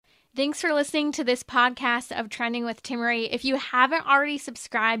Thanks for listening to this podcast of Trending with Timmerie. If you haven't already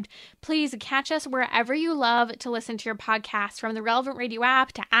subscribed, please catch us wherever you love to listen to your podcast, from the Relevant Radio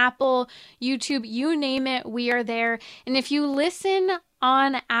app to Apple, YouTube, you name it, we are there. And if you listen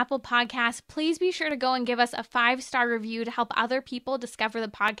on Apple Podcasts, please be sure to go and give us a 5-star review to help other people discover the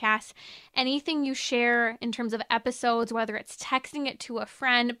podcast. Anything you share in terms of episodes, whether it's texting it to a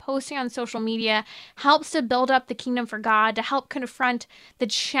friend, posting on social media, helps to build up the kingdom for God, to help confront the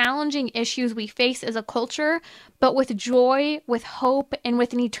challenging issues we face as a culture, but with joy, with hope, and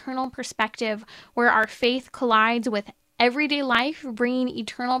with an eternal perspective where our faith collides with everyday life, bringing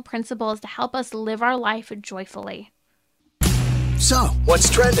eternal principles to help us live our life joyfully. So, what's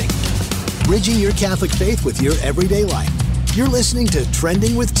trending? Bridging your Catholic faith with your everyday life. You're listening to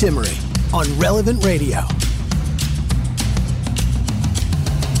Trending with Timmerie on Relevant Radio.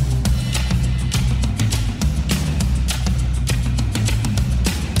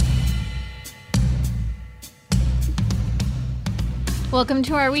 Welcome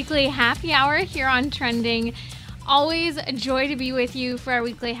to our weekly happy hour here on Trending. Always a joy to be with you for our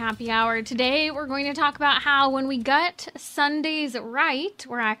weekly happy hour. Today, we're going to talk about how when we get Sundays right,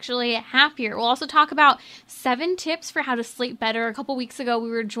 we're actually happier. We'll also talk about 7 tips for how to sleep better. A couple weeks ago, we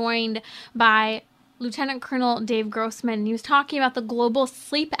were joined by Lieutenant Colonel Dave Grossman, and he was talking about the global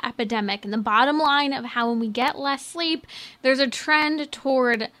sleep epidemic and the bottom line of how when we get less sleep, there's a trend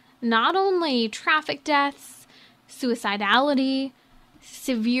toward not only traffic deaths, suicidality,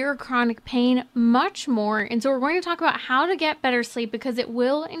 severe chronic pain, much more. And so we're going to talk about how to get better sleep because it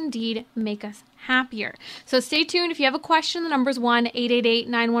will indeed make us happier. So stay tuned. If you have a question, the number is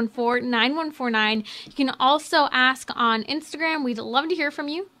 1-888-914-9149. You can also ask on Instagram. We'd love to hear from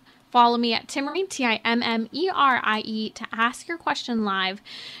you. Follow me at Timmerie, Timmerie, to ask your question live.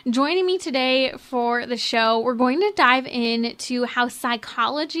 Joining me today for the show, we're going to dive into how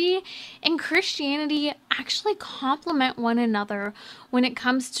psychology and Christianity actually complement one another when it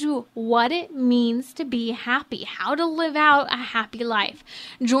comes to what it means to be happy, how to live out a happy life.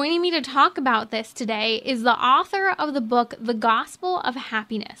 Joining me to talk about this today is the author of the book, The Gospel of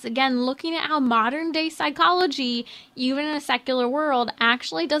Happiness. Again, looking at how modern day psychology, even in a secular world,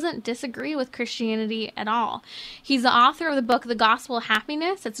 actually doesn't disagree with Christianity at all. He's the author of the book, The Gospel of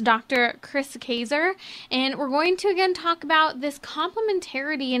Happiness. It's Dr. Chris Kaczor. And we're going to again talk about this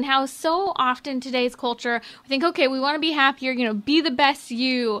complementarity and how so often today's culture, we think, okay, we want to be happier, be the best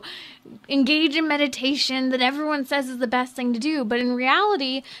you, engage in meditation that everyone says is the best thing to do. But in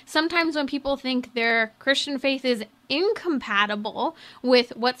reality, sometimes when people think their Christian faith is incompatible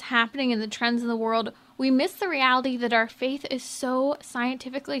with what's happening in the trends in the world, we miss the reality that our faith is so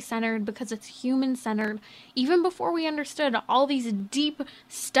scientifically centered because it's human-centered, even before we understood all these deep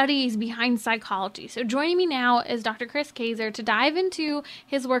studies behind psychology. So joining me now is Dr. Chris Kaczor to dive into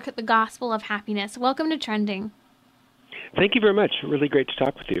his work at The Gospel of Happiness. Welcome to Trending. Thank you very much. Really great to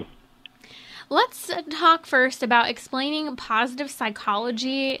talk with you. Let's talk first about explaining positive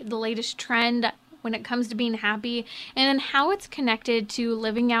psychology, the latest trend when it comes to being happy, and then how it's connected to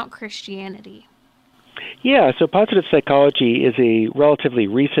living out Christianity. Yeah, so positive psychology is a relatively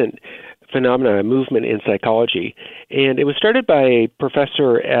recent phenomenon, a movement in psychology, and it was started by a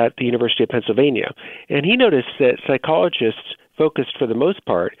professor at the University of Pennsylvania, and he noticed that psychologists focused for the most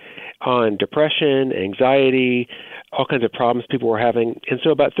part on depression, anxiety, all kinds of problems people were having. And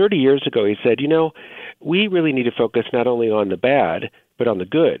so about 30 years ago, he said, we really need to focus not only on the bad, but on the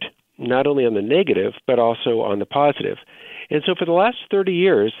good, not only on the negative, but also on the positive. And so for the last 30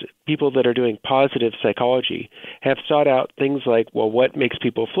 years, people that are doing positive psychology have sought out things like, well, what makes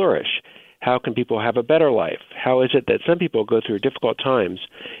people flourish? How can people have a better life? How is it that some people go through difficult times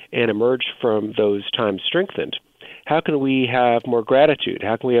and emerge from those times strengthened? How can we have more gratitude?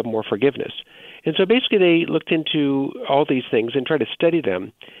 How can we have more forgiveness? And so basically they looked into all these things and tried to study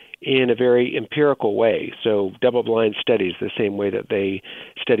them in a very empirical way, so double-blind studies, the same way that they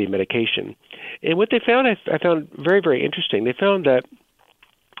study medication. And what they found, I found very, very interesting. They found that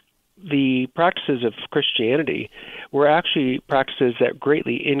the practices of Christianity were actually practices that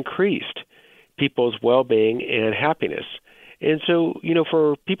greatly increased people's well-being and happiness. And so,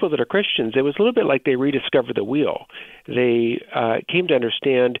 for people that are Christians, it was a little bit like they rediscovered the wheel. They came to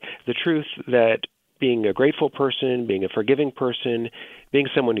understand the truth that being a grateful person, being a forgiving person, being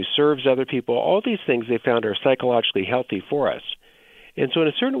someone who serves other people, all these things they found are psychologically healthy for us. And so in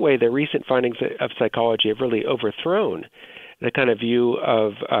a certain way, the recent findings of psychology have really overthrown the kind of view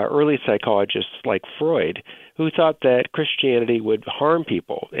of early psychologists like Freud, who thought that Christianity would harm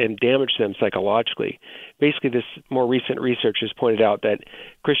people and damage them psychologically. Basically, this more recent research has pointed out that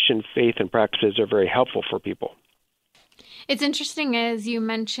Christian faith and practices are very helpful for people. It's interesting as you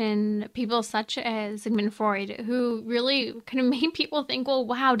mention people such as Sigmund Freud, who really kind of made people think, well,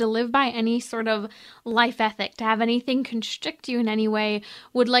 wow, to live by any sort of life ethic, to have anything constrict you in any way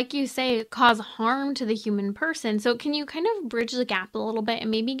would, like you say, cause harm to the human person. So can you kind of bridge the gap a little bit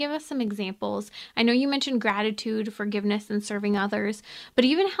and maybe give us some examples? I know you mentioned gratitude, forgiveness, and serving others, but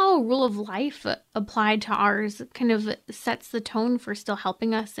even how a rule of life applied to ours kind of sets the tone for still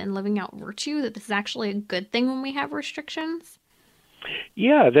helping us and living out virtue, that this is actually a good thing when we have restrictions.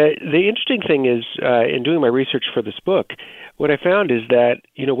 Yeah, the interesting thing is, in doing my research for this book, what I found is that,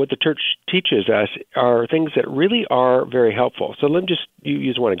 what the church teaches us are things that really are very helpful. So let me just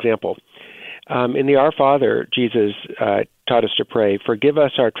use one example. In the Our Father, Jesus taught us to pray, "Forgive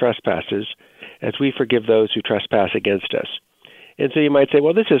us our trespasses as we forgive those who trespass against us." And so you might say,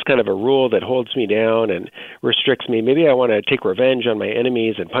 well, this is kind of a rule that holds me down and restricts me. Maybe I want to take revenge on my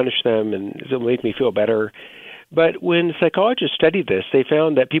enemies and punish them, and it'll make me feel better. But when psychologists studied this, they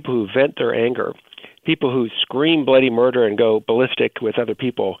found that people who vent their anger, people who scream bloody murder and go ballistic with other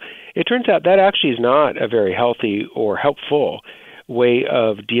people, it turns out that actually is not a very healthy or helpful way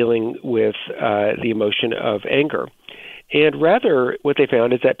of dealing with the emotion of anger. And rather, what they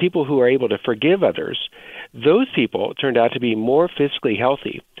found is that people who are able to forgive others, those people turned out to be more physically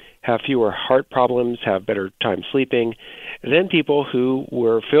healthy, have fewer heart problems, have better time sleeping, than people who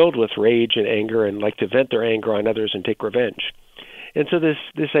were filled with rage and anger and like to vent their anger on others and take revenge. And so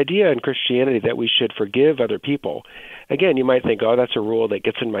this idea in Christianity that we should forgive other people, again, you might think, oh, that's a rule that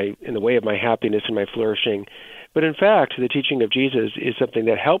gets in the way of my happiness and my flourishing. But in fact, the teaching of Jesus is something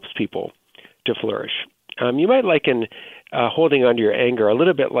that helps people to flourish. You might liken holding on to your anger a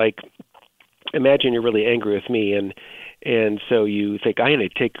little bit like, imagine you're really angry with me, and so you think, I'm going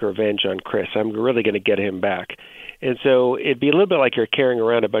to take revenge on Chris. I'm really going to get him back. And so it'd be a little bit like you're carrying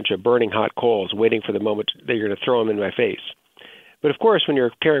around a bunch of burning hot coals, waiting for the moment that you're going to throw them in my face. But of course, when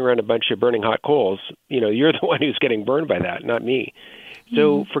you're carrying around a bunch of burning hot coals, you're the one who's getting burned by that, not me.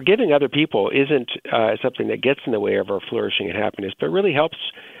 So forgiving other people isn't something that gets in the way of our flourishing and happiness, but really helps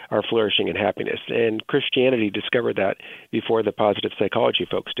our flourishing and happiness. And Christianity discovered that before the positive psychology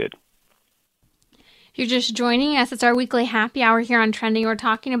folks did. If you're just joining us, it's our weekly happy hour here on Trending. We're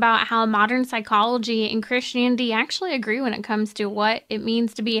talking about how modern psychology and Christianity actually agree when it comes to what it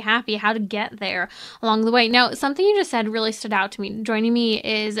means to be happy, how to get there along the way. Now, something you just said really stood out to me. Joining me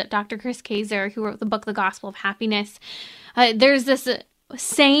is Dr. Chris Kaczor, who wrote the book, The Gospel of Happiness. There's this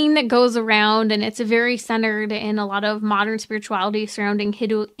saying that goes around, and it's very centered in a lot of modern spirituality surrounding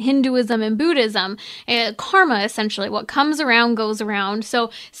Hinduism and Buddhism. Karma, essentially, what comes around goes around. So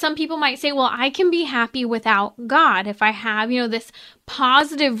some people might say, well, I can be happy without God if I have, this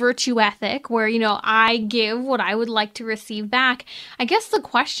positive virtue ethic where, I give what I would like to receive back. I guess the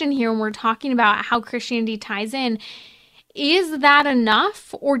question here when we're talking about how Christianity ties in, is that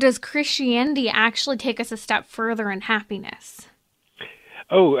enough, or does Christianity actually take us a step further in happiness?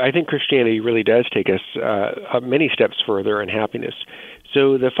 Oh, I think Christianity really does take us many steps further in happiness.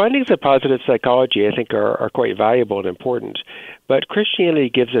 So the findings of positive psychology, I think, are quite valuable and important. But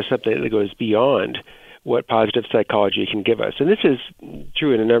Christianity gives us something that goes beyond what positive psychology can give us. And this is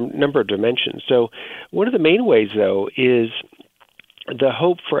true in a number of dimensions. So one of the main ways, though, is the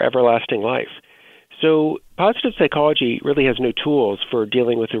hope for everlasting life. So positive psychology really has no tools for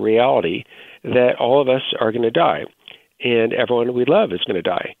dealing with the reality that all of us are going to die, and everyone we love is going to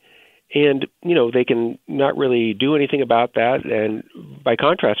die. And, they can not really do anything about that. And by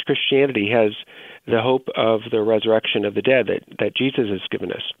contrast, Christianity has the hope of the resurrection of the dead that Jesus has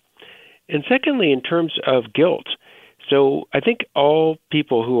given us. And secondly, in terms of guilt, so I think all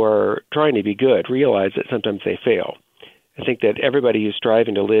people who are trying to be good realize that sometimes they fail. I think that everybody who's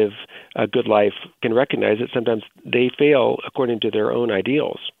striving to live a good life can recognize that sometimes they fail according to their own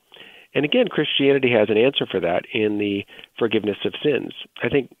ideals. And again, Christianity has an answer for that in the forgiveness of sins. I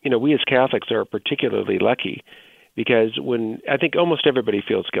think, we as Catholics are particularly lucky because I think almost everybody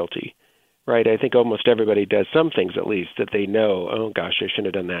feels guilty, right? I think almost everybody does some things at least that they know, oh gosh, I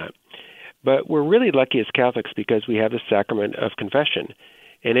shouldn't have done that. But we're really lucky as Catholics because we have the sacrament of confession.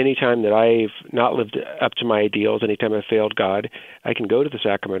 And any time that I've not lived up to my ideals, anytime I've failed God, I can go to the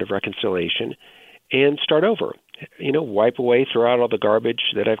sacrament of reconciliation and start over. Wipe away, throw out all the garbage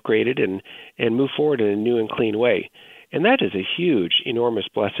that I've created and move forward in a new and clean way. And that is a huge, enormous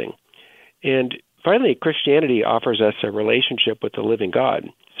blessing. And finally, Christianity offers us a relationship with the living God.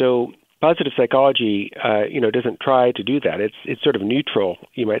 So positive psychology, doesn't try to do that. It's sort of neutral,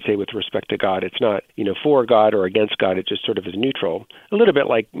 you might say, with respect to God. It's not, for God or against God. It just sort of is neutral. A little bit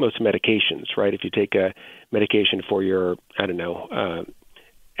like most medications, right? If you take a medication for your,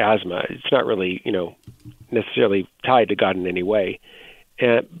 asthma. It's not really, necessarily tied to God in any way.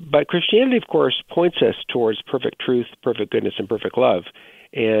 But Christianity, of course, points us towards perfect truth, perfect goodness, and perfect love,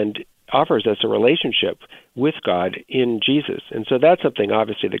 and offers us a relationship with God in Jesus. And so that's something,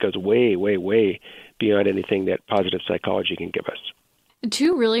 obviously, that goes way, way, way beyond anything that positive psychology can give us.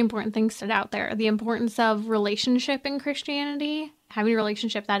 Two really important things stood out there. The importance of relationship in Christianity, having a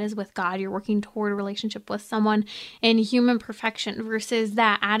relationship that is with God. You're working toward a relationship with someone, in human perfection, versus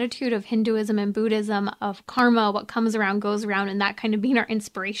that attitude of Hinduism and Buddhism of karma, what comes around goes around, and that kind of being our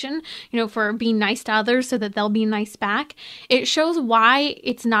inspiration, for being nice to others so that they'll be nice back. It shows why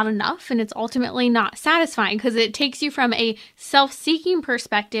it's not enough and it's ultimately not satisfying, because it takes you from a self-seeking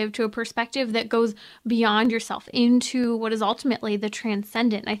perspective to a perspective that goes beyond yourself into what is ultimately the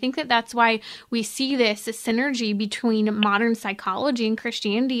transcendent. I think that that's why we see this synergy between modern psychology and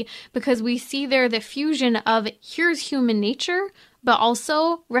Christianity, because we see there the fusion of here's human nature, but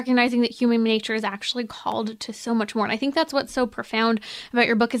also recognizing that human nature is actually called to so much more. And I think that's what's so profound about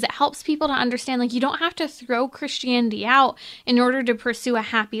your book, is it helps people to understand, you don't have to throw Christianity out in order to pursue a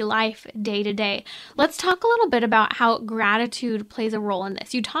happy life day to day. Let's talk a little bit about how gratitude plays a role in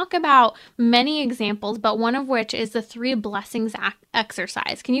this. You talk about many examples, but one of which is the 3 blessings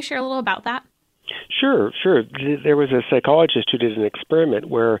exercise. Can you share a little about that? Sure. There was a psychologist who did an experiment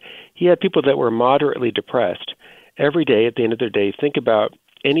where he had people that were moderately depressed every day, at the end of their day, think about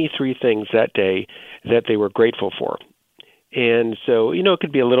any 3 things that day that they were grateful for. And so, it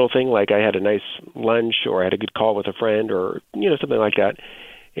could be a little thing like I had a nice lunch, or I had a good call with a friend, or, something like that.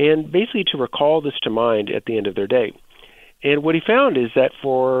 And basically to recall this to mind at the end of their day. And what he found is that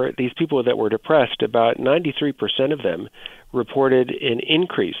for these people that were depressed, about 93% of them reported an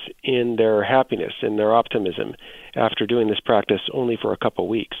increase in their happiness and their optimism after doing this practice only for a couple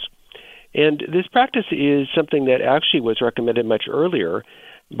weeks. And this practice is something that actually was recommended much earlier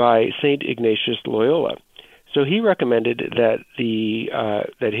by St. Ignatius Loyola. So he recommended that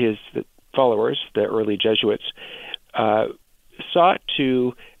that his followers, the early Jesuits, sought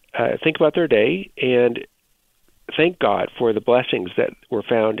to think about their day and thank God for the blessings that were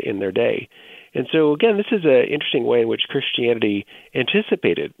found in their day. And so, again, this is an interesting way in which Christianity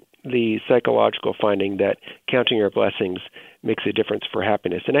anticipated the psychological finding that counting your blessings makes a difference for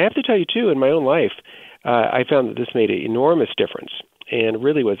happiness. And I have to tell you, too, in my own life, I found that this made an enormous difference and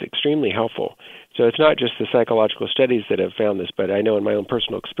really was extremely helpful. So it's not just the psychological studies that have found this, but I know in my own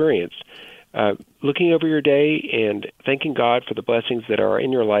personal experience, looking over your day and thanking God for the blessings that are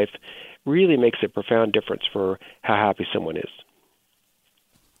in your life really makes a profound difference for how happy someone is.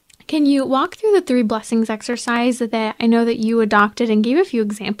 Can you walk through the 3 blessings exercise that I know that you adopted and gave a few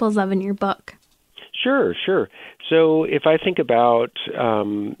examples of in your book? Sure. So if I think about,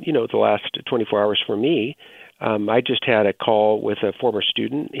 the last 24 hours for me, I just had a call with a former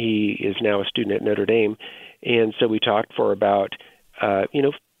student. He is now a student at Notre Dame. And so we talked for about,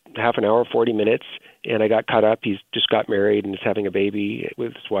 half an hour, 40 minutes, and I got caught up. He's just got married and is having a baby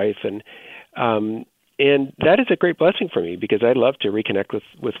with his wife. And that is a great blessing for me, because I love to reconnect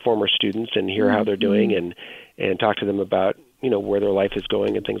with former students and hear how they're doing and talk to them about, where their life is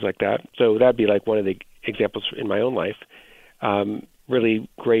going and things like that. So that'd be like one of the examples in my own life. Really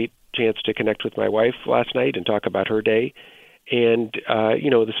great chance to connect with my wife last night and talk about her day. And,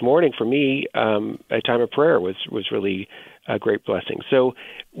 this morning for me, a time of prayer was really a great blessing. So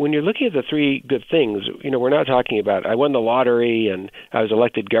when you're looking at the 3 good things, we're not talking about I won the lottery and I was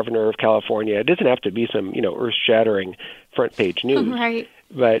elected governor of California. It doesn't have to be some, earth-shattering front page news. Right.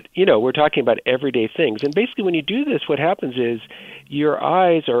 But, we're talking about everyday things. And basically when you do this, what happens is your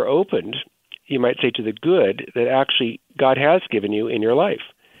eyes are opened, you might say, to the good that actually God has given you in your life.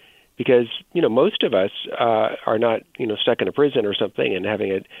 Because, most of us are not, stuck in a prison or something and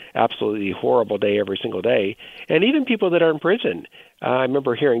having an absolutely horrible day every single day. And even people that are in prison, I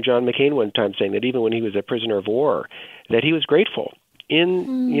remember hearing John McCain one time saying that even when he was a prisoner of war, that he was grateful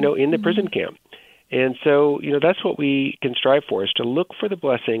in the prison camp. And so, that's what we can strive for, is to look for the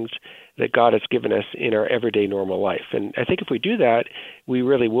blessings that God has given us in our everyday normal life. And I think if we do that, we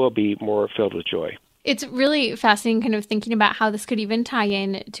really will be more filled with joy. It's really fascinating kind of thinking about how this could even tie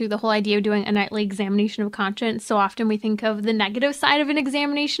in to the whole idea of doing a nightly examination of conscience. So often we think of the negative side of an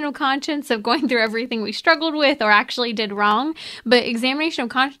examination of conscience, of going through everything we struggled with or actually did wrong. But examination of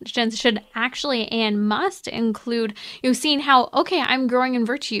conscience should actually and must include, seeing how, okay, I'm growing in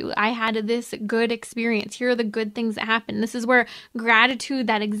virtue. I had this good experience. Here are the good things that happened. This is where gratitude,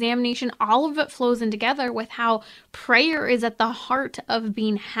 that examination, all of it flows in together with how prayer is at the heart of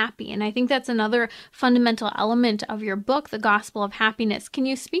being happy. And I think that's another fundamental element of your book, The Gospel of Happiness. Can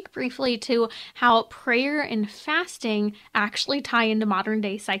you speak briefly to how prayer and fasting actually tie into modern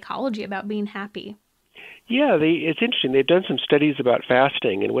day psychology about being happy? Yeah, it's interesting. They've done some studies about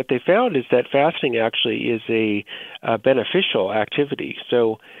fasting, and what they found is that fasting actually is a beneficial activity.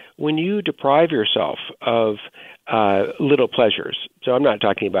 So when you deprive yourself of little pleasures, so I'm not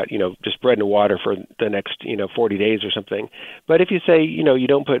talking about, just bread and water for the next, 40 days or something, but if you say, you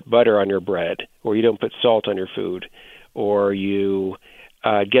don't put butter on your bread, or you don't put salt on your food, or you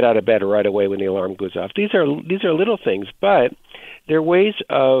get out of bed right away when the alarm goes off, these are little things, but they're ways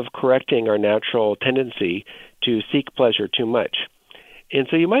of correcting our natural tendency to seek pleasure too much. And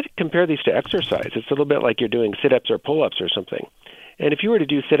so you might compare these to exercise. It's a little bit like you're doing sit-ups or pull-ups or something. And if you were to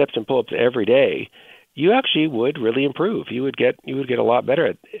do sit-ups and pull-ups every day, you actually would really improve. You would get a lot better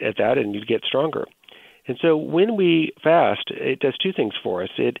at that, and you'd get stronger. And so when we fast, it does two things for us.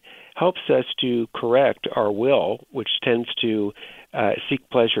 It helps us to correct our will, which tends to seek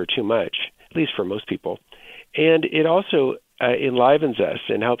pleasure too much, at least for most people. And it also enlivens us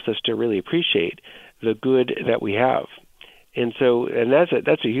and helps us to really appreciate the good that we have. And so, and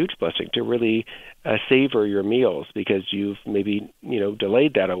that's a huge blessing, to really savor your meals because you've maybe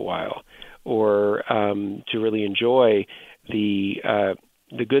delayed that a while, or to really enjoy the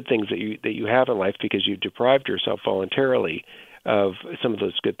good things that you have in life because you've deprived yourself voluntarily of some of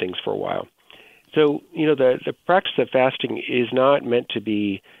those good things for a while. So the practice of fasting is not meant to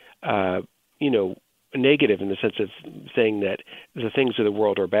be negative in the sense of saying that the things of the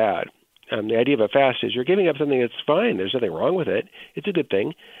world are bad. The idea of a fast is you're giving up something that's fine. There's nothing wrong with it. It's a good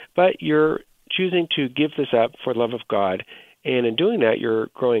thing. But you're choosing to give this up for the love of God. And in doing that, you're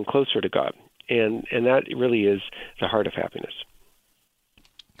growing closer to God. And that really is the heart of happiness.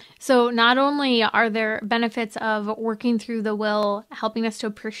 So not only are there benefits of working through the will, helping us to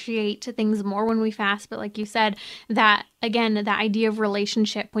appreciate things more when we fast, but like you said, that again, the idea of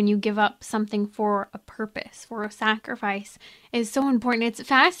relationship when you give up something for a purpose, for a sacrifice, is so important. It's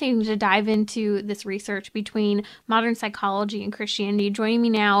fascinating to dive into this research between modern psychology and Christianity. Joining me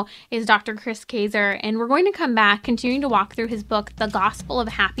now is Dr. Chris Kaczor, and we're going to come back, continuing to walk through his book, The Gospel of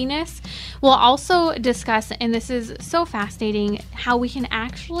Happiness. We'll also discuss, and this is so fascinating, how we can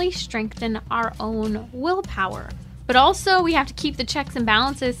actually strengthen our own willpower. But also, we have to keep the checks and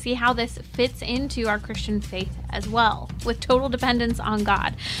balances, see how this fits into our Christian faith as well, with total dependence on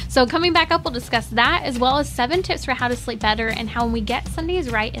God. So coming back up, we'll discuss that, as well as 7 tips for how to sleep better and how when we get Sundays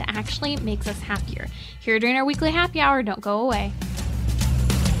right, it actually makes us happier. Here during our weekly happy hour, don't go away.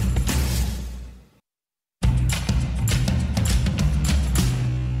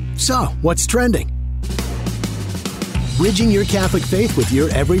 So, what's trending? Bridging your Catholic faith with your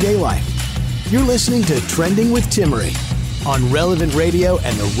everyday life. You're listening to Trending with Timmerie on Relevant Radio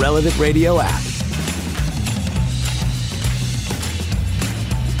and the Relevant Radio app.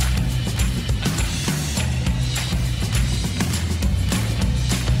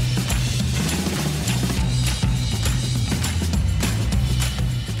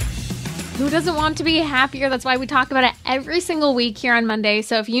 Who doesn't want to be happier? That's why we talk about it every single week here on Monday.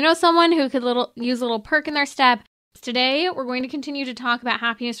 So if you know someone who could use a little perk in their step, today, we're going to continue to talk about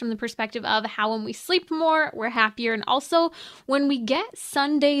happiness from the perspective of how when we sleep more, we're happier. And also, when we get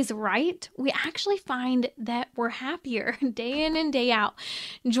Sundays right, we actually find that we're happier day in and day out.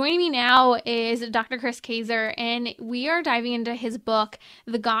 Joining me now is Dr. Chris Kaczor, and we are diving into his book,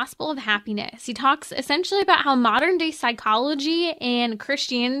 The Gospel of Happiness. He talks essentially about how modern day psychology and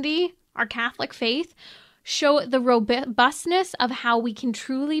Christianity, our Catholic faith, show the robustness of how we can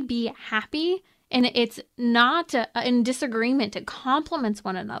truly be happy. And it's not in disagreement. It complements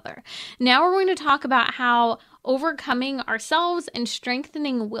one another. Now we're going to talk about how overcoming ourselves and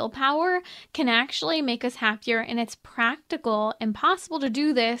strengthening willpower can actually make us happier. And it's practical and possible to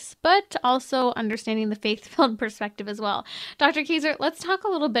do this, but also understanding the faith-filled perspective as well. Dr. Kaczor, let's talk a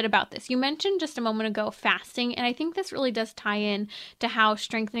little bit about this. You mentioned just a moment ago fasting, and I think this really does tie in to how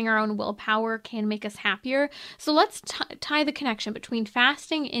strengthening our own willpower can make us happier. So let's tie the connection between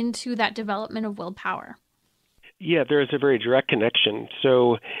fasting into that development of willpower. Yeah, there is a very direct connection.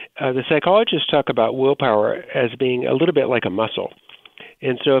 So the psychologists talk about willpower as being a little bit like a muscle.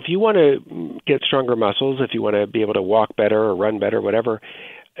 And so if you want to get stronger muscles, if you want to be able to walk better or run better, whatever,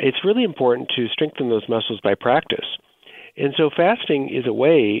 it's really important to strengthen those muscles by practice. And so fasting is a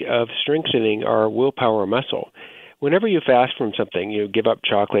way of strengthening our willpower muscle. Whenever you fast from something, you give up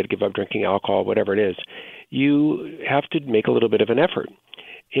chocolate, give up drinking alcohol, whatever it is, you have to make a little bit of an effort.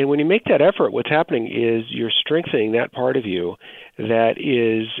 And when you make that effort, what's happening is you're strengthening that part of you that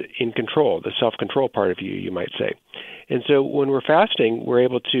is in control, the self-control part of you, you might say. And so when we're fasting, we're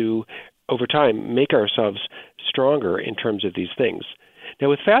able to over time, make ourselves stronger in terms of these things. Now,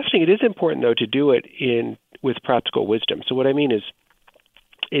 with fasting, it is important, though, to do it with practical wisdom. So what I mean is,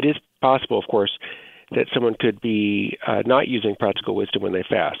 it is possible, of course, that someone could be not using practical wisdom when they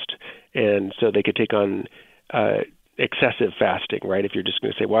fast, and so they could take on excessive fasting, right? If you're just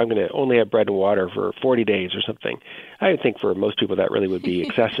going to say, well, I'm going to only have bread and water for 40 days or something. I think for most people that really would be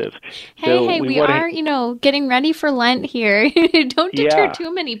excessive. We are, getting ready for Lent here. Don't deter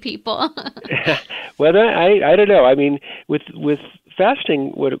too many people. Well, I don't know. I mean, with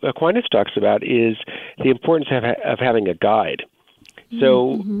fasting, what Aquinas talks about is the importance of having a guide.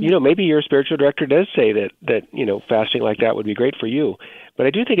 So, maybe your spiritual director does say that fasting like that would be great for you. But I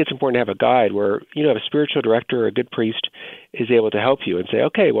do think it's important to have a guide where, a spiritual director or a good priest is able to help you and say,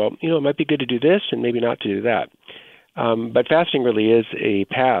 okay, well, it might be good to do this and maybe not to do that. But fasting really is a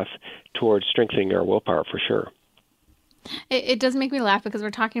path towards strengthening our willpower for sure. It does make me laugh because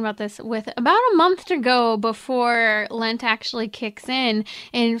we're talking about this with about a month to go before Lent actually kicks in.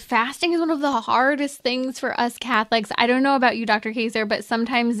 And fasting is one of the hardest things for us Catholics. I don't know about you, Dr. Kaczor, but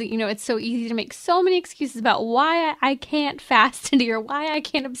sometimes, it's so easy to make so many excuses about why I can't fast today or why I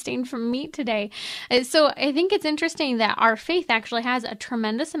can't abstain from meat today. So I think it's interesting that our faith actually has a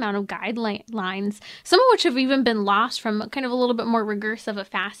tremendous amount of guidelines, some of which have even been lost from kind of a little bit more rigorous of a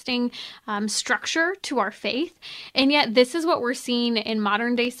fasting structure to our faith. And yet this is what we're seeing in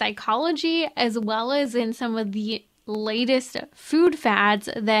modern day psychology, as well as in some of the latest food fads,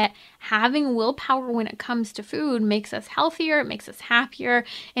 that having willpower when it comes to food makes us healthier, it makes us happier,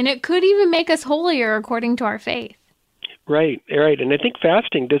 and it could even make us holier according to our faith. Right. And I think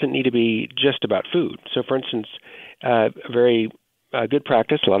fasting doesn't need to be just about food. So, for instance, a very good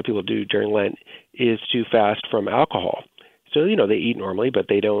practice a lot of people do during Lent is to fast from alcohol. So, they eat normally, but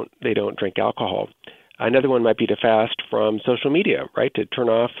they don't drink alcohol. Another one might be to fast from social media, right? To turn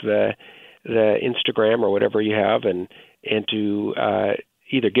off the Instagram or whatever you have, and to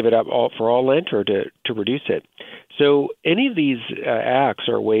either give it up for all Lent or to reduce it. So any of these acts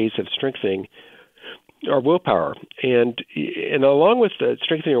are ways of strengthening our willpower, and along with the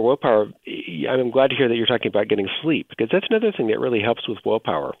strengthening our willpower, I'm glad to hear that you're talking about getting sleep, because that's another thing that really helps with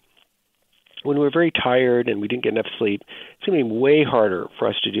willpower. When we're very tired and we didn't get enough sleep, it's going to be way harder for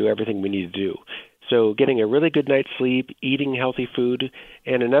us to do everything we need to do. So getting a really good night's sleep, eating healthy food,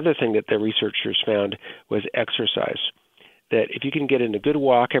 and another thing that the researchers found was exercise. That if you can get in a good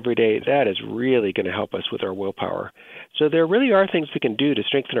walk every day, that is really going to help us with our willpower. So there really are things we can do to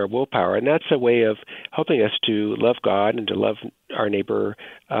strengthen our willpower, and that's a way of helping us to love God and to love our neighbor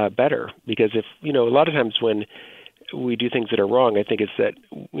better. Because if, a lot of times when we do things that are wrong, I think it's that,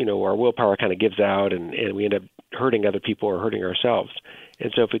 our willpower kind of gives out and we end up hurting other people or hurting ourselves.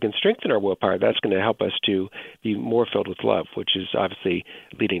 And so if we can strengthen our willpower, that's going to help us to be more filled with love, which is obviously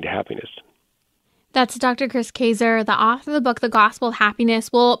leading to happiness. That's Dr. Chris Kaczor, the author of the book, The Gospel of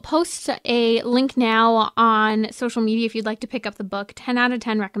Happiness. We'll post a link now on social media if you'd like to pick up the book. 10 out of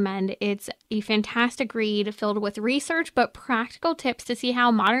 10 recommend. It's a fantastic read filled with research, but practical tips to see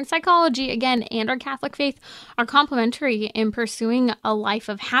how modern psychology, again, and our Catholic faith are complementary in pursuing a life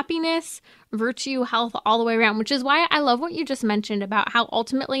of happiness, virtue, health, all the way around, which is why I love what you just mentioned about how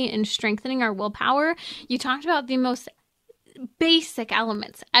ultimately in strengthening our willpower, you talked about the most basic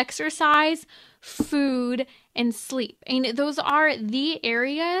elements: exercise, food, and sleep. And those are the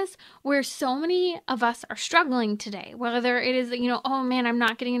areas where so many of us are struggling today, whether it is, oh man, I'm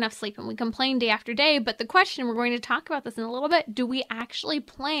not getting enough sleep, and we complain day after day. But the question, we're going to talk about this in a little bit, do we actually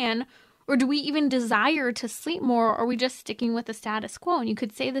plan, or do we even desire to sleep more, or are we just sticking with the status quo? And you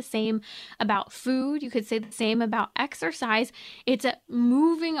could say the same about food. You could say the same about exercise. It's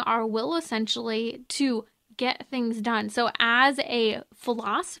moving our will essentially to get things done. So as a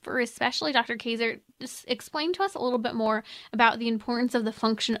philosopher, especially Dr. Kaczor, just explain to us a little bit more about the importance of the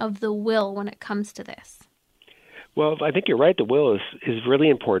function of the will when it comes to this. Well, I think you're right. The will is really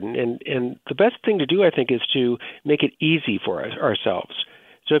important. And the best thing to do, I think, is to make it easy for ourselves.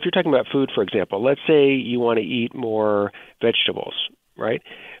 So if you're talking about food, for example, let's say you want to eat more vegetables, right?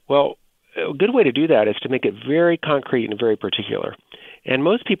 Well, a good way to do that is to make it very concrete and very particular. And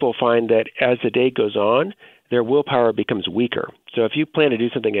most people find that as the day goes on, their willpower becomes weaker. So if you plan to do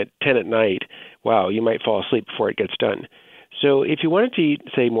something at 10 at night, wow, you might fall asleep before it gets done. So if you wanted to eat,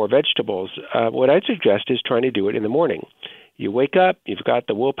 say, more vegetables, what I'd suggest is trying to do it in the morning. You wake up, you've got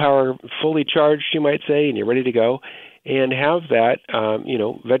the willpower fully charged, you might say, and you're ready to go, and have that,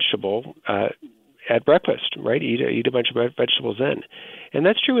 vegetable at breakfast, right? Eat a bunch of vegetables then. And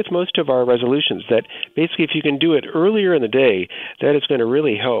that's true with most of our resolutions, that basically if you can do it earlier in the day, that is going to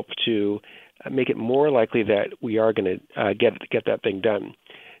really help to make it more likely that we are going to get that thing done.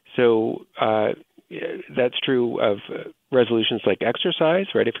 So that's true of resolutions like exercise,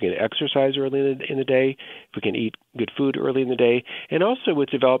 right? If we can exercise early in the day, if we can eat good food early in the day, and also with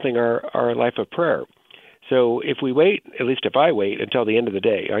developing our life of prayer. So if we wait, at least if I wait until the end of the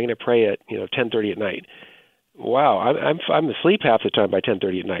day, I'm going to pray at 10:30 at night. Wow, I'm asleep half the time by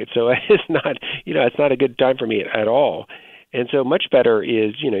 10:30 at night, so it's not a good time for me at all. And so much better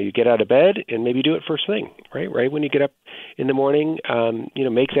is you get out of bed and maybe do it first thing, right when you get up in the morning.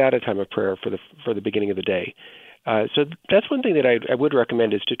 Make that a time of prayer for the beginning of the day. So that's one thing that I would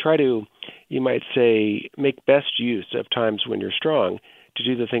recommend is to try to, you might say, make best use of times when you're strong to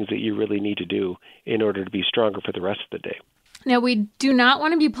do the things that you really need to do in order to be stronger for the rest of the day. Now, we do not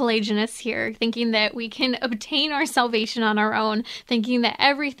want to be Pelagianists here, thinking that we can obtain our salvation on our own, thinking that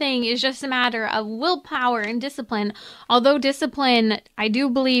everything is just a matter of willpower and discipline. Although discipline, I do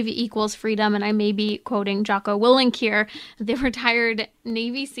believe, equals freedom, and I may be quoting Jocko Willink here, the retired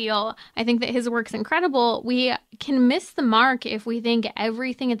Navy SEAL. I think that his work's incredible. We can miss the mark if we think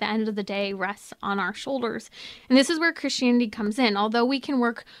everything at the end of the day rests on our shoulders. And this is where Christianity comes in. Although we can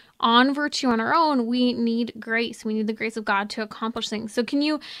work on virtue on our own, we need grace. We need the grace of God to accomplish things. So can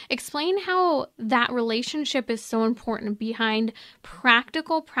you explain how that relationship is so important behind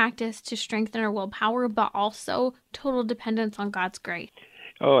practical practice to strengthen our willpower, but also total dependence on God's grace?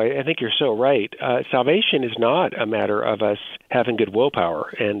 Oh, I think you're so right. Salvation is not a matter of us having good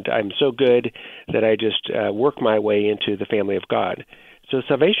willpower, and I'm so good that I just work my way into the family of God. So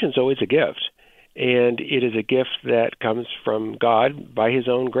salvation is always a gift. And it is a gift that comes from God by His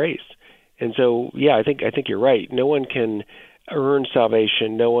own grace. And so, yeah, I think you're right. No one can earn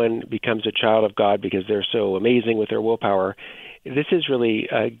salvation. No one becomes a child of God because they're so amazing with their willpower. This is really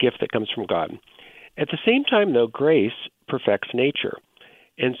a gift that comes from God. At the same time, though, grace perfects nature.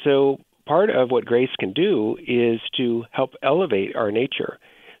 And so part of what grace can do is to help elevate our nature.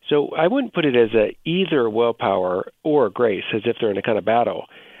 So I wouldn't put it as either willpower or grace, as if they're in a kind of battle.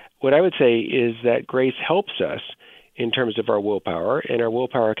 What I would say is that grace helps us in terms of our willpower, and our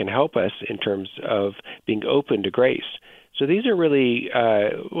willpower can help us in terms of being open to grace. So these are really,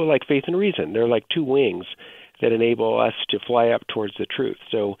 like faith and reason. They're like two wings that enable us to fly up towards the truth.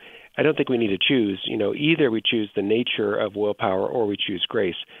 So I don't think we need to choose, either we choose the nature of willpower or we choose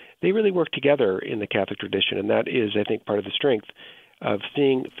grace. They really work together in the Catholic tradition, and that is, I think, part of the strength of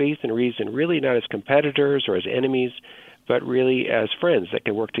seeing faith and reason really not as competitors or as enemies, but really as friends that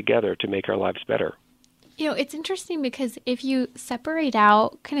can work together to make our lives better. It's interesting because if you separate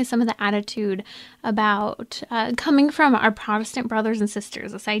out kind of some of the attitude about coming from our Protestant brothers and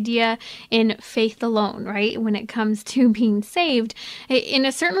sisters, this idea in faith alone, right, when it comes to being saved, in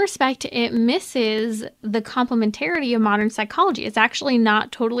a certain respect, it misses the complementarity of modern psychology. It's actually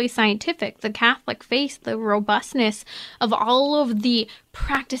not totally scientific. The Catholic faith, the robustness of all of the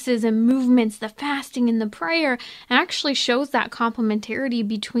practices and movements, the fasting and the prayer, actually shows that complementarity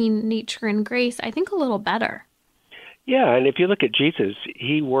between nature and grace, I think, a little better. Yeah, and if you look at Jesus,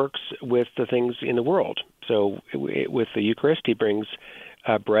 he works with the things in the world. So with the Eucharist, he brings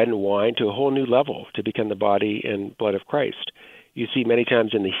bread and wine to a whole new level to become the body and blood of Christ. You see many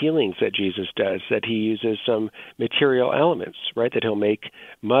times in the healings that Jesus does that he uses some material elements, right, that he'll make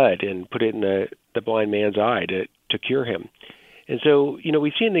mud and put it in the blind man's eye to cure him. And so,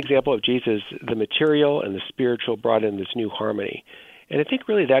 we see in the example of Jesus, the material and the spiritual brought in this new harmony. And I think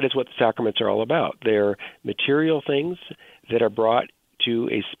really that is what the sacraments are all about. They're material things that are brought to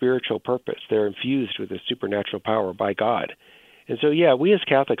a spiritual purpose. They're infused with a supernatural power by God. And so, yeah, we as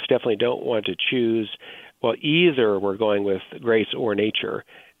Catholics definitely don't want to choose, either we're going with grace or nature.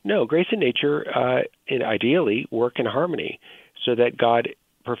 No, grace and nature, and ideally, work in harmony so that God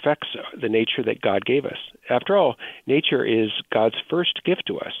perfects the nature that God gave us. After all, nature is God's first gift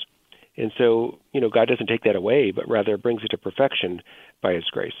to us. And so, God doesn't take that away, but rather brings it to perfection by His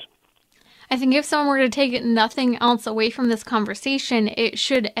grace. I think if someone were to take nothing else away from this conversation, it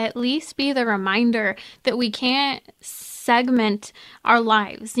should at least be the reminder that we can't segment our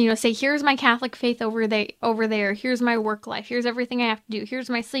lives. Say, here's my Catholic faith over there, here's my work life, here's everything I have to do, here's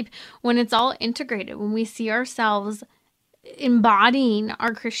my sleep. When it's all integrated, when we see ourselves embodying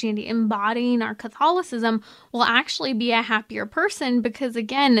our Christianity, embodying our Catholicism, will actually be a happier person because,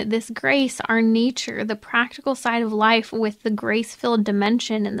 again, this grace, our nature, the practical side of life with the grace-filled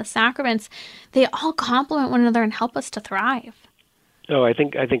dimension and the sacraments, they all complement one another and help us to thrive. Oh, I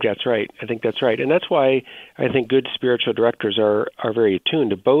think that's right. I think that's right. And that's why I think good spiritual directors are very attuned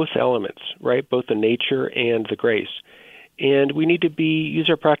to both elements, right? Both the nature and the grace. And we need to use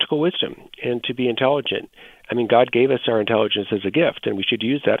our practical wisdom and to be intelligent. I mean, God gave us our intelligence as a gift, and we should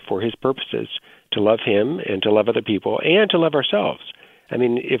use that for His purposes, to love Him and to love other people and to love ourselves. I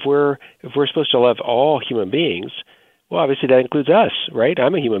mean, if we're supposed to love all human beings, well, obviously that includes us, right?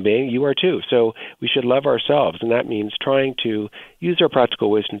 I'm a human being, you are too. So we should love ourselves, and that means trying to use our practical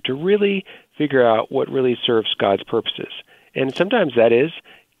wisdom to really figure out what really serves God's purposes. And sometimes that is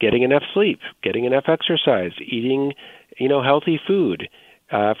getting enough sleep, getting enough exercise, eating, healthy food,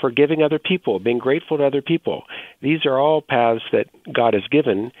 forgiving other people, being grateful to other people. These are all paths that God has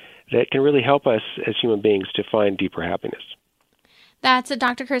given that can really help us as human beings to find deeper happiness. That's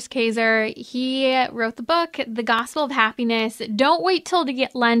Dr. Chris Kaczor. He wrote the book, The Gospel of Happiness. Don't wait till to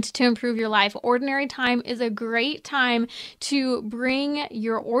get Lent to improve your life. Ordinary time is a great time to bring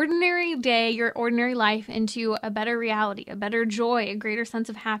your ordinary day, your ordinary life into a better reality, a better joy, a greater sense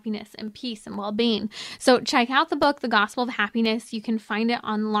of happiness and peace and well-being. So check out the book, The Gospel of Happiness. You can find it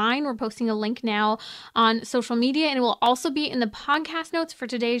online. We're posting a link now on social media, and it will also be in the podcast notes for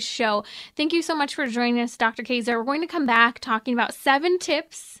today's show. Thank you so much for joining us, Dr. Kaczor. We're going to come back talking about 7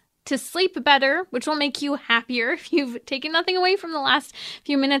 tips to sleep better, which will make you happier. If you've taken nothing away from the last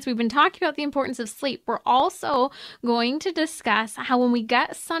few minutes, we've been talking about the importance of sleep. We're also going to discuss how when we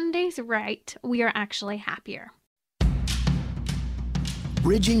get Sundays right, we are actually happier.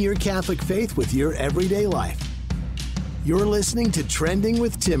 Bridging your Catholic faith with your everyday life. You're listening to Trending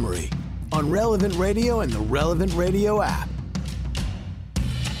with Timmerie on Relevant Radio and the Relevant Radio app.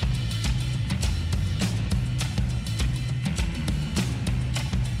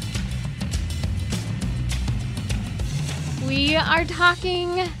 We are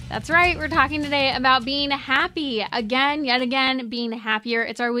talking, that's right, we're talking today about being happy. Yet again, being happier.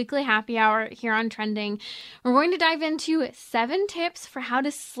 It's our weekly happy hour here on Trending. We're going to dive into 7 tips for how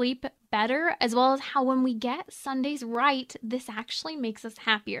to sleep better, as well as how when we get Sundays right, this actually makes us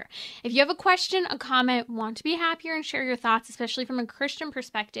happier. If you have a question, a comment, want to be happier and share your thoughts, especially from a Christian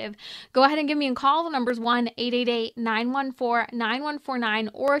perspective, go ahead and give me a call. The number is 1-888-914-9149.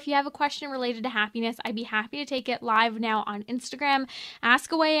 Or if you have a question related to happiness, I'd be happy to take it live now on Instagram.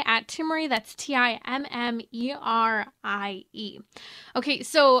 Ask away at Timmerie. That's Timmerie. Okay,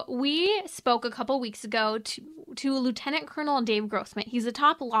 so we spoke a couple weeks ago to Lieutenant Colonel Dave Grossman. He's a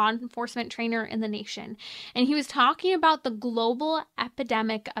top law enforcement trainer in the nation, and he was talking about the global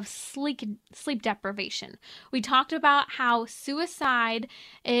epidemic of sleep deprivation. We talked about how suicide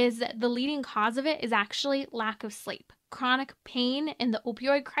is the leading cause of it is actually lack of sleep. Chronic pain and the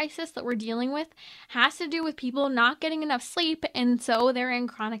opioid crisis that we're dealing with has to do with people not getting enough sleep, and so they're in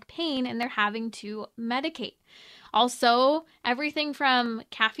chronic pain and they're having to medicate. Also, everything from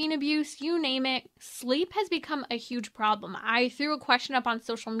caffeine abuse, you name it, sleep has become a huge problem. I threw a question up on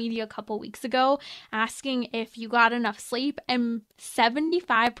social media a couple weeks ago asking if you got enough sleep, and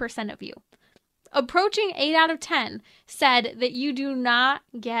 75% of you, approaching 8 out of 10, said that you do not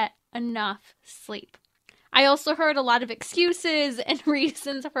get enough sleep. I also heard a lot of excuses and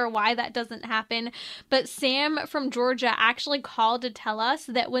reasons for why that doesn't happen, but Sam from Georgia actually called to tell us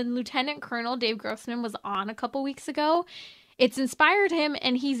that when Lieutenant Colonel Dave Grossman was on a couple weeks ago, it's inspired him,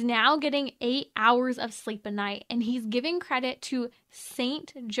 and he's now getting 8 hours of sleep a night, and he's giving credit to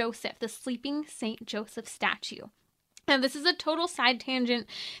Saint Joseph, the sleeping Saint Joseph statue. And this is a total side tangent.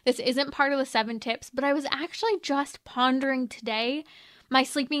 This isn't part of the 7 tips, but I was actually just pondering today my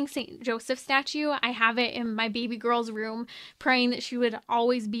sleeping St. Joseph statue. I have it in my baby girl's room, praying that she would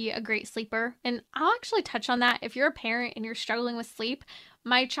always be a great sleeper. And I'll actually touch on that. If you're a parent and you're struggling with sleep,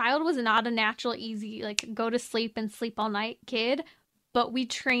 my child was not a natural, easy, go to sleep and sleep all night kid, but we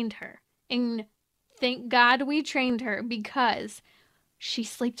trained her. And thank God we trained her, because she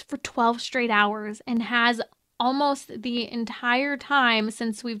slept for 12 straight hours and has almost the entire time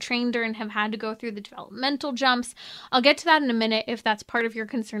since we've trained her and have had to go through the developmental jumps. I'll get to that in a minute if that's part of your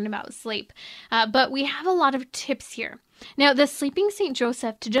concern about sleep. But we have a lot of tips here. Now, the sleeping St.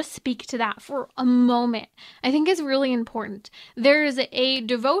 Joseph, to just speak to that for a moment, I think is really important. There's a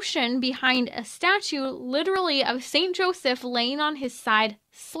devotion behind a statue, literally, of St. Joseph laying on his side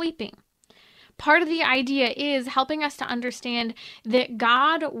sleeping. Part of the idea is helping us to understand that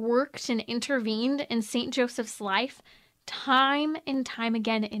God worked and intervened in St. Joseph's life time and time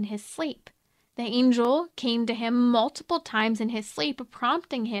again in his sleep. The angel came to him multiple times in his sleep,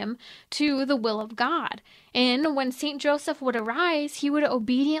 prompting him to the will of God. And when St. Joseph would arise, he would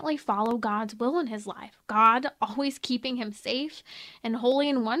obediently follow God's will in his life, God always keeping him safe and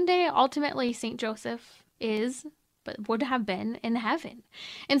holy. And one day, ultimately, St. Joseph would have been in heaven.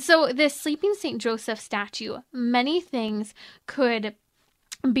 And so this sleeping St. Joseph statue, many things could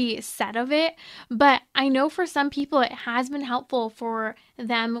be said of it, but I know for some people it has been helpful for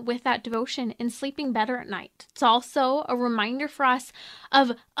them with that devotion and sleeping better at night. It's also a reminder for us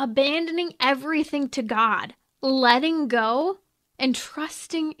of abandoning everything to God, letting go, and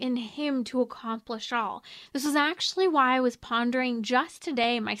trusting in Him to accomplish all. This is actually why I was pondering just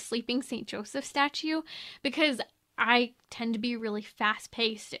today my sleeping St. Joseph statue, because I tend to be really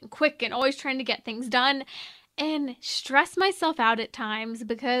fast-paced and quick and always trying to get things done and stress myself out at times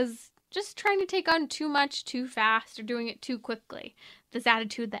because just trying to take on too much too fast or doing it too quickly. This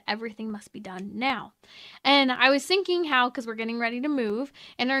attitude that everything must be done now. And I was thinking how, because we're getting ready to move,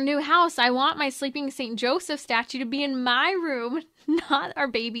 in our new house, I want my sleeping St. Joseph statue to be in my room, not our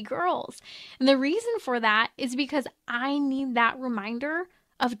baby girl's. And the reason for that is because I need that reminder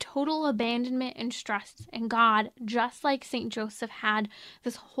of total abandonment and trust in God, just like St. Joseph had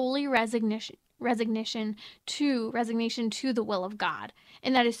this holy resignation to the will of God.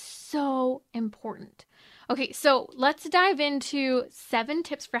 And that is so important. Okay, so let's dive into 7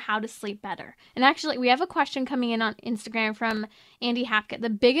 tips for how to sleep better. And actually, we have a question coming in on Instagram from Andy Hapkett. The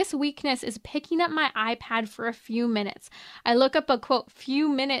biggest weakness is picking up my iPad for a few minutes. I look up a quote,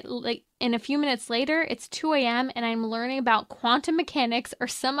 and a few minutes later, it's 2 a.m. and I'm learning about quantum mechanics or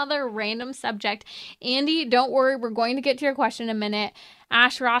some other random subject. Andy, don't worry, we're going to get to your question in a minute.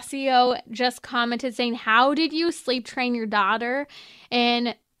 Ash Rossio just commented saying, how did you sleep train your daughter?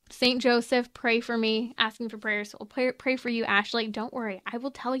 And St. Joseph, pray for me, asking for prayers. So we'll pray for you, Ashley. Don't worry. I will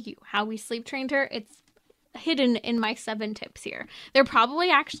tell you how we sleep trained her. It's hidden in my 7 tips here. They're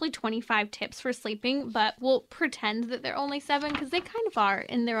probably actually 25 tips for sleeping, but we'll pretend that they're only 7 because they kind of are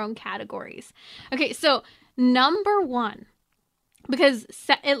in their own categories. Okay, so number 1, because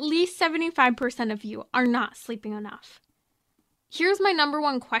at least 75% of you are not sleeping enough. Here's my number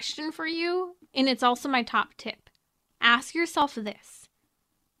 1 question for you, and it's also my top tip. Ask yourself this.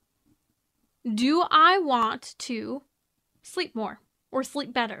 Do I want to sleep more or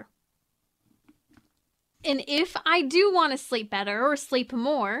sleep better? And if I do want to sleep better or sleep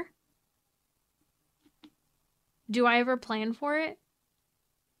more, do I ever plan for it?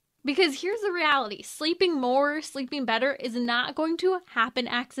 Because here's the reality. Sleeping more, sleeping better is not going to happen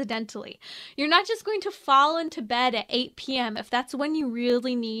accidentally. You're not just going to fall into bed at 8 p.m. if that's when you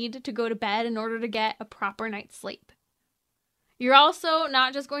really need to go to bed in order to get a proper night's sleep. You're also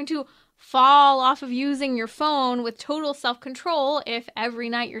not just going to fall off of using your phone with total self-control if every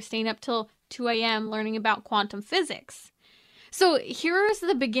night you're staying up till 2 a.m. learning about quantum physics. So here's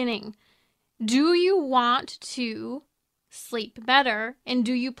the beginning. Do you want to sleep better, and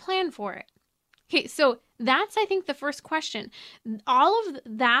do you plan for it? Okay, so that's, I think, the first question. All of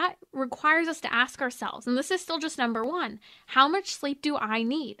that requires us to ask ourselves, and this is still just number 1, how much sleep do I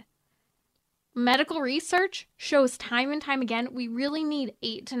need? Medical research shows time and time again we really need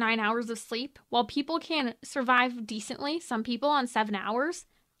 8 to 9 hours of sleep. While people can survive decently, some people on 7 hours,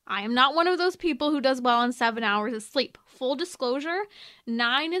 I am not one of those people who does well on 7 hours of sleep. Full disclosure,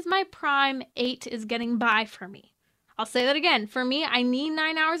 9 is my prime, 8 is getting by for me. I'll say that again. For me, I need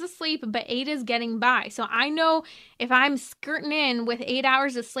 9 hours of sleep, but 8 is getting by. So I know if I'm skirting in with 8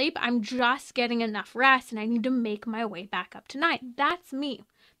 hours of sleep, I'm just getting enough rest and I need to make my way back up to 9. That's me.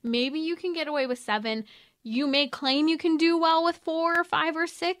 Maybe you can get away with 7. You may claim you can do well with 4 or 5 or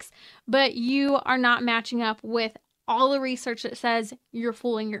 6, but you are not matching up with all the research that says you're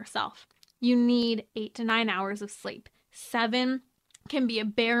fooling yourself. You need 8 to 9 hours of sleep. 7 can be a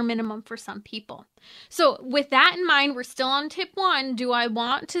bare minimum for some people. So with that in mind, we're still on tip 1. Do I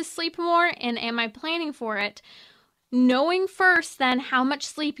want to sleep more, and am I planning for it? Knowing first then how much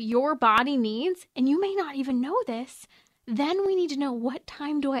sleep your body needs, and you may not even know this, then we need to know, what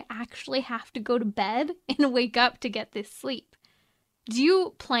time do I actually have to go to bed and wake up to get this sleep? Do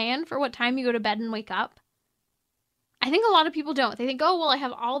you plan for what time you go to bed and wake up? I think a lot of people don't. They think, oh, well, I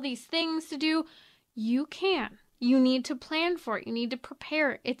have all these things to do. You can. You need to plan for it. You need to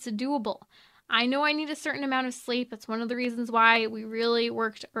prepare. It's doable. I know I need a certain amount of sleep. It's one of the reasons why we really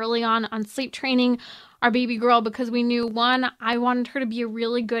worked early on sleep training our baby girl, because we knew, 1, I wanted her to be a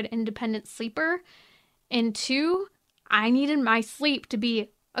really good independent sleeper, and 2, I needed my sleep to be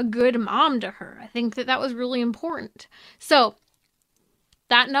a good mom to her. I think that was really important. So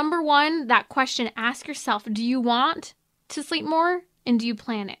that number 1, that question, ask yourself, do you want to sleep more, and do you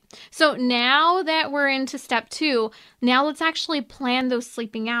plan it? So now that we're into step 2, now let's actually plan those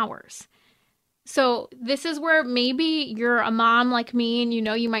sleeping hours. So this is where maybe you're a mom like me and you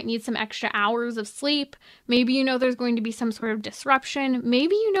know you might need some extra hours of sleep. Maybe you know there's going to be some sort of disruption.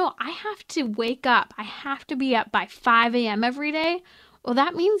 Maybe you know I have to wake up. I have to be up by 5 a.m. every day. Well,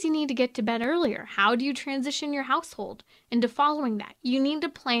 that means you need to get to bed earlier. How do you transition your household into following that? You need to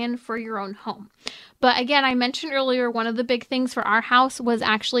plan for your own home. But again, I mentioned earlier, one of the big things for our house was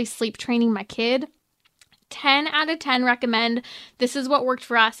actually sleep training my kid. 10 out of 10 recommend. This is what worked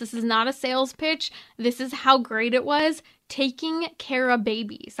for us. This is not a sales pitch. This is how great it was. Taking Cara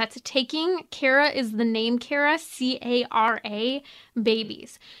Babies. That's Taking Cara is the name Cara, C-A-R-A,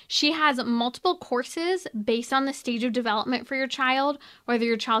 Babies. She has multiple courses based on the stage of development for your child, whether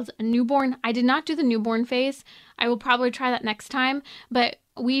your child's a newborn. I did not do the newborn phase. I will probably try that next time, but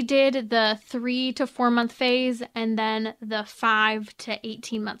we did the 3 to 4 month phase and then the 5 to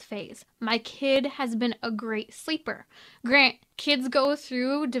 18 month phase. My kid has been a great sleeper. Grant, kids go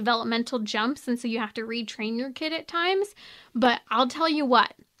through developmental jumps, and so you have to retrain your kid at times. But I'll tell you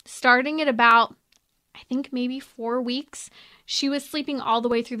what, starting at about, I think maybe 4 weeks, she was sleeping all the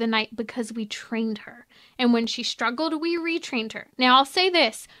way through the night because we trained her. And when she struggled, we retrained her. Now, I'll say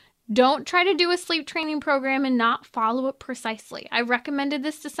this. Don't try to do a sleep training program and not follow it precisely. I recommended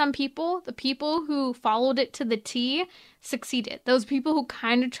this to some people. The people who followed it to the T succeeded. Those people who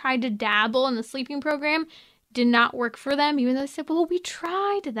kind of tried to dabble in the sleeping program did not work for them, even though they said, well, we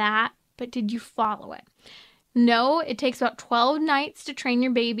tried that, but did you follow it? No, it takes about 12 nights to train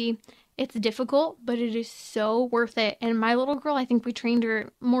your baby. It's difficult, but it is so worth it. And my little girl, I think we trained her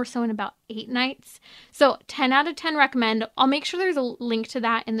more so in about 8 nights. So 10 out of 10 recommend. I'll make sure there's a link to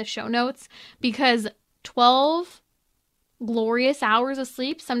that in the show notes, because 12 glorious hours of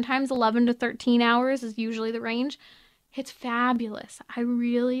sleep, sometimes 11 to 13 hours is usually the range. It's fabulous. I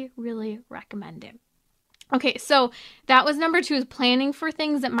really, really recommend it. Okay, so that was number 2, is planning for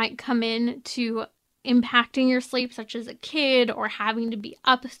things that might come in to impacting your sleep, such as a kid or having to be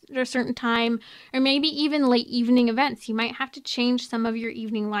up at a certain time, or maybe even late evening events. You might have to change some of your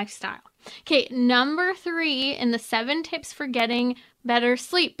evening lifestyle. Okay, number 3 in the 7 tips for getting better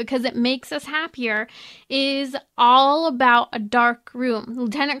sleep, because it makes us happier, is all about a dark room.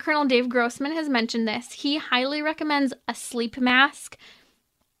 Lieutenant Colonel Dave Grossman has mentioned this. He highly recommends a sleep mask.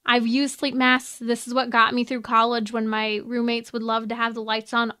 I've used sleep masks. This is what got me through college, when my roommates would love to have the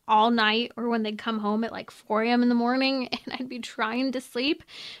lights on all night, or when they'd come home at like 4 a.m. in the morning and I'd be trying to sleep.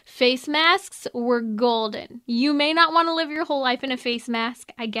 Face masks were golden. You may not want to live your whole life in a face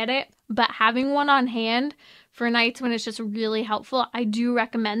mask. I get it. But having one on hand for nights when it's just really helpful, I do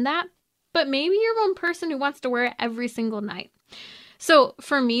recommend that. But maybe you're one person who wants to wear it every single night. So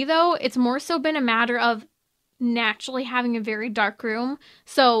for me, though, it's more so been a matter of naturally having a very dark room.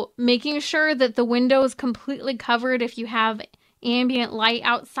 So making sure that the window is completely covered if you have ambient light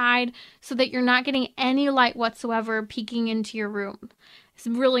outside, so that you're not getting any light whatsoever peeking into your room. It's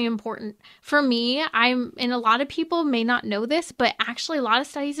really important. For me, and a lot of people may not know this, but actually a lot of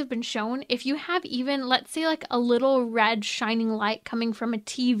studies have been shown, if you have even, let's say, like a little red shining light coming from a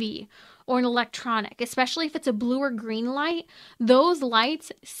TV or an electronic, especially if it's a blue or green light, those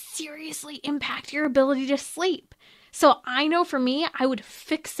lights seriously impact your ability to sleep. So I know for me, I would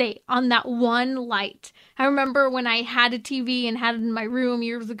fixate on that one light. I remember when I had a TV and had it in my room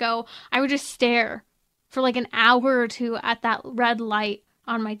years ago, I would just stare for like an hour or 2 at that red light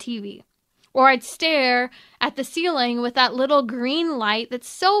on my TV. Or I'd stare at the ceiling with that little green light that's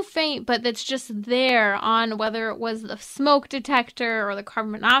so faint, but that's just there on whether it was the smoke detector or the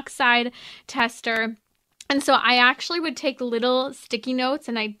carbon monoxide tester. And so I actually would take little sticky notes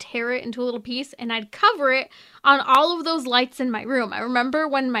and I'd tear it into a little piece and I'd cover it on all of those lights in my room. I remember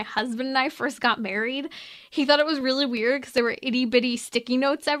when my husband and I first got married, he thought it was really weird because there were itty bitty sticky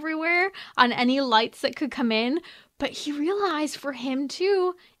notes everywhere on any lights that could come in. But he realized for him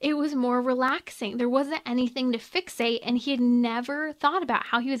too, it was more relaxing. There wasn't anything to fixate, and he had never thought about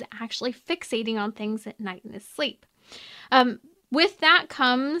how he was actually fixating on things at night in his sleep. With that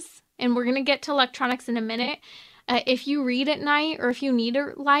comes, and we're going to get to electronics in a minute, if you read at night or if you need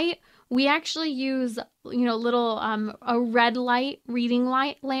a light, we actually use, little a red light reading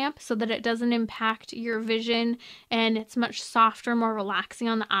light lamp so that it doesn't impact your vision, and it's much softer, more relaxing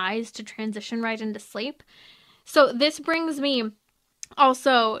on the eyes to transition right into sleep. So this brings me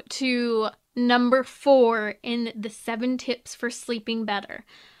also to number 4 in the 7 tips for sleeping better.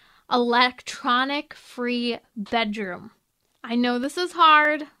 Electronic-free bedroom. I know this is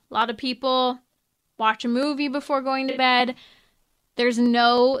hard. A lot of people watch a movie before going to bed. There's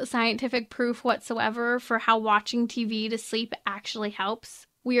no scientific proof whatsoever for how watching TV to sleep actually helps.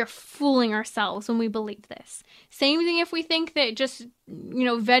 We are fooling ourselves when we believe this. Same thing if we think that just,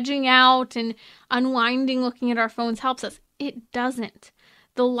 vegging out and unwinding looking at our phones helps us. It doesn't.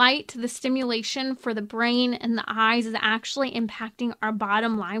 The light, the stimulation for the brain and the eyes is actually impacting our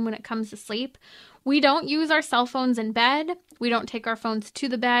bottom line when it comes to sleep. We don't use our cell phones in bed. We don't take our phones to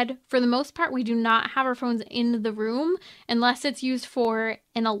the bed. For the most part, we do not have our phones in the room unless it's used for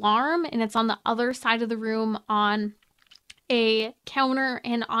an alarm and it's on the other side of the room on a counter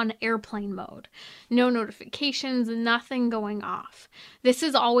and on airplane mode. No notifications, nothing going off. This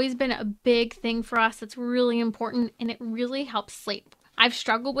has always been a big thing for us. It's really important, and it really helps sleep. I've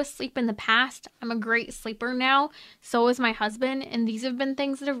struggled with sleep in the past. I'm a great sleeper now. So is my husband. And these have been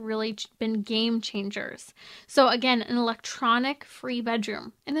things that have really been game changers. So again, an electronic-free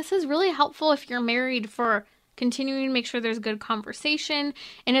bedroom. And this is really helpful if you're married for continuing to make sure there's good conversation.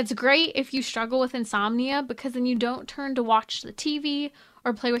 And it's great if you struggle with insomnia, because then you don't turn to watch the TV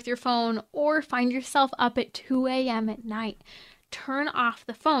or play with your phone or find yourself up at 2 a.m. at night. Turn off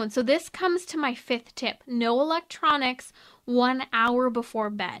the phone. So this comes to my 5th tip. No electronics 1 hour before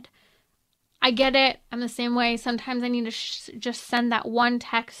bed. I get it. I'm the same way. Sometimes I need to just send that one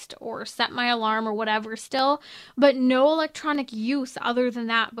text or set my alarm or whatever still, but no electronic use other than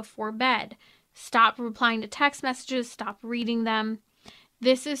that before bed. Stop replying to text messages. Stop reading them.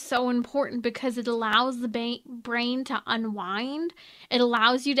 This is so important because it allows the brain to unwind. It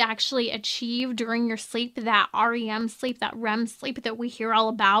allows you to actually achieve during your sleep that REM sleep, that REM sleep that we hear all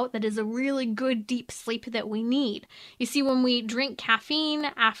about, that is a really good deep sleep that we need. You see, when we drink caffeine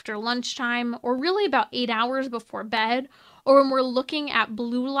after lunchtime, or really about 8 hours before bed, or when we're looking at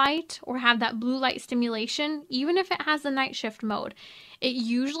blue light or have that blue light stimulation, even if it has the night shift mode, it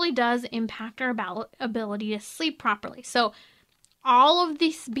usually does impact our ability to sleep properly. So all of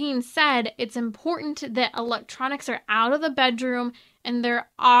this being said, it's important that electronics are out of the bedroom and they're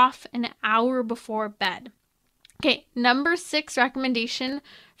off an hour before bed. Okay, number 6 recommendation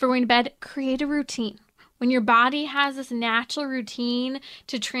for going to bed, create a routine. When your body has this natural routine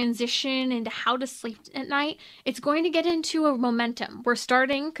to transition into how to sleep at night, it's going to get into a momentum. We're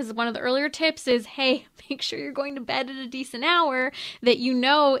starting, because one of the earlier tips is, hey, make sure you're going to bed at a decent hour that you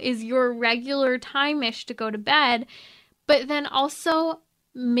know is your regular time-ish to go to bed. But then also,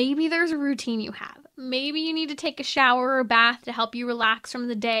 maybe there's a routine you have. Maybe you need to take a shower or a bath to help you relax from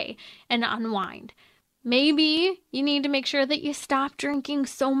the day and unwind. Maybe you need to make sure that you stop drinking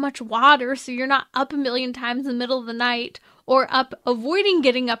so much water so you're not up a million times in the middle of the night, or up avoiding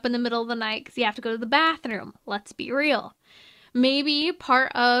getting up in the middle of the night because you have to go to the bathroom. Let's be real. Maybe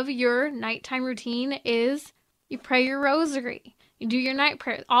part of your nighttime routine is you pray your rosary. You do your night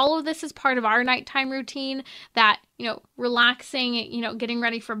prayer. All of this is part of our nighttime routine, that, relaxing, getting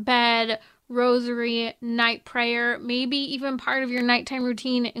ready for bed, rosary, night prayer. Maybe even part of your nighttime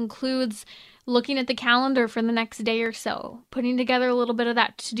routine includes looking at the calendar for the next day or so, putting together a little bit of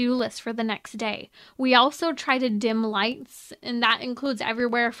that to-do list for the next day. We also try to dim lights, and that includes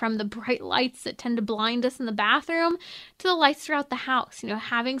everywhere from the bright lights that tend to blind us in the bathroom to the lights throughout the house.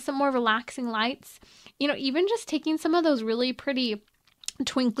 Having some more relaxing lights, even just taking some of those really pretty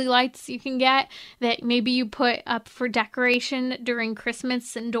twinkly lights you can get that maybe you put up for decoration during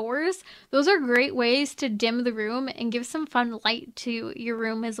Christmas indoors. Those are great ways to dim the room and give some fun light to your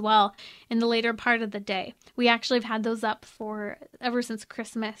room as well in the later part of the day. We actually have had those up for ever since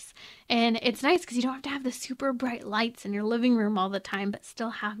Christmas, and it's nice because you don't have to have the super bright lights in your living room all the time, but still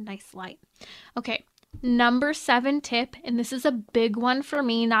have nice light. Okay, number 7 tip, and this is a big one for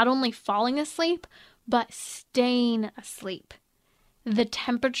me, not only falling asleep, but staying asleep. The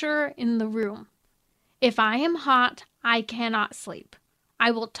temperature in the room. If I am hot, I cannot sleep.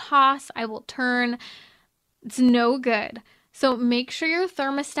 I will toss, I will turn. It's no good. So make sure your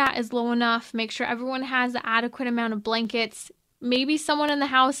thermostat is low enough. Make sure everyone has the adequate amount of blankets. Maybe someone in the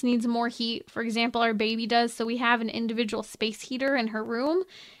house needs more heat. For example, our baby does, so we have an individual space heater in her room.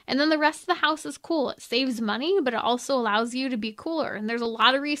 And then the rest of the house is cool. It saves money, but it also allows you to be cooler. And there's a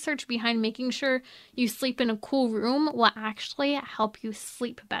lot of research behind making sure you sleep in a cool room will actually help you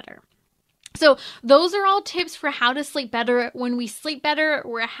sleep better. So those are all tips for how to sleep better. When we sleep better,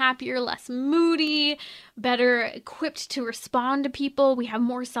 we're happier, less moody, better equipped to respond to people. We have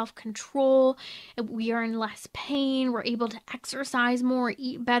more self-control. We are in less pain. We're able to exercise more,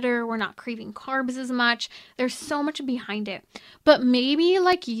 eat better. We're not craving carbs as much. There's so much behind it. But maybe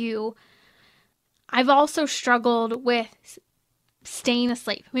like you, I've also struggled with staying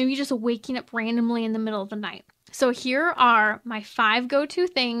asleep. Maybe just waking up randomly in the middle of the night. So here are my 5 go-to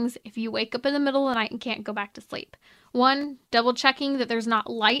things if you wake up in the middle of the night and can't go back to sleep. 1, double checking that there's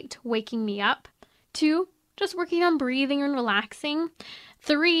not light waking me up. 2, just working on breathing and relaxing.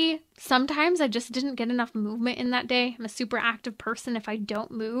 3, sometimes I just didn't get enough movement in that day. I'm a super active person. If I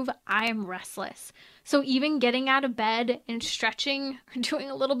don't move, I am restless. So even getting out of bed and stretching or doing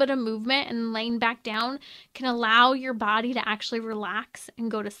a little bit of movement and laying back down can allow your body to actually relax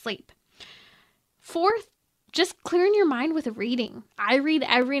and go to sleep. 4th, just clearing your mind with reading. I read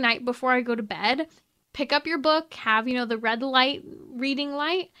every night before I go to bed. Pick up your book, have, the red light, reading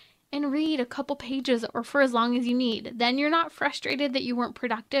light, and read a couple pages or for as long as you need. Then you're not frustrated that you weren't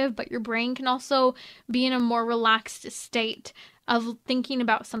productive, but your brain can also be in a more relaxed state of thinking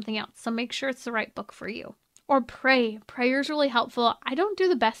about something else. So make sure it's the right book for you. Or pray. Prayer is really helpful. I don't do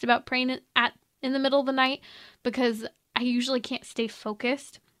the best about praying in the middle of the night because I usually can't stay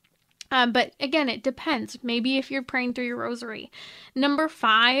focused. But again, it depends. Maybe if you're praying through your rosary. Number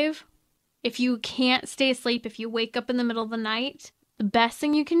 5, if you can't stay asleep, if you wake up in the middle of the night, the best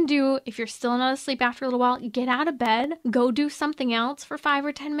thing you can do if you're still not asleep after a little while, get out of bed, go do something else for 5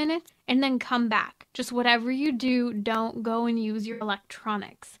 or 10 minutes, and then come back. Just whatever you do, don't go and use your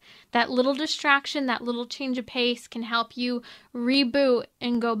electronics. That little distraction, that little change of pace can help you reboot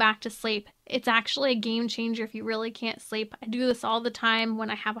and go back to sleep. It's actually a game changer if you really can't sleep. I do this all the time when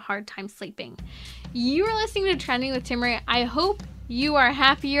I have a hard time sleeping. You are listening to Trending with Timmerie. I hope you are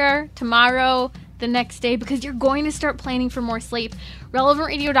happier tomorrow, the next day, because you're going to start planning for more sleep.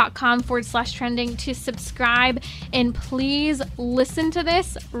 relevantradio.com/trending to subscribe, and please listen to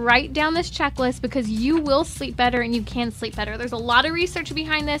this, write down this checklist, because you will sleep better and you can sleep better. There's a lot of research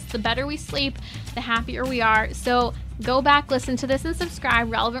behind this. The better we sleep, the happier we are. So go back, listen to this, and subscribe.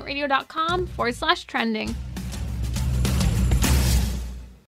 relevantradio.com/trending.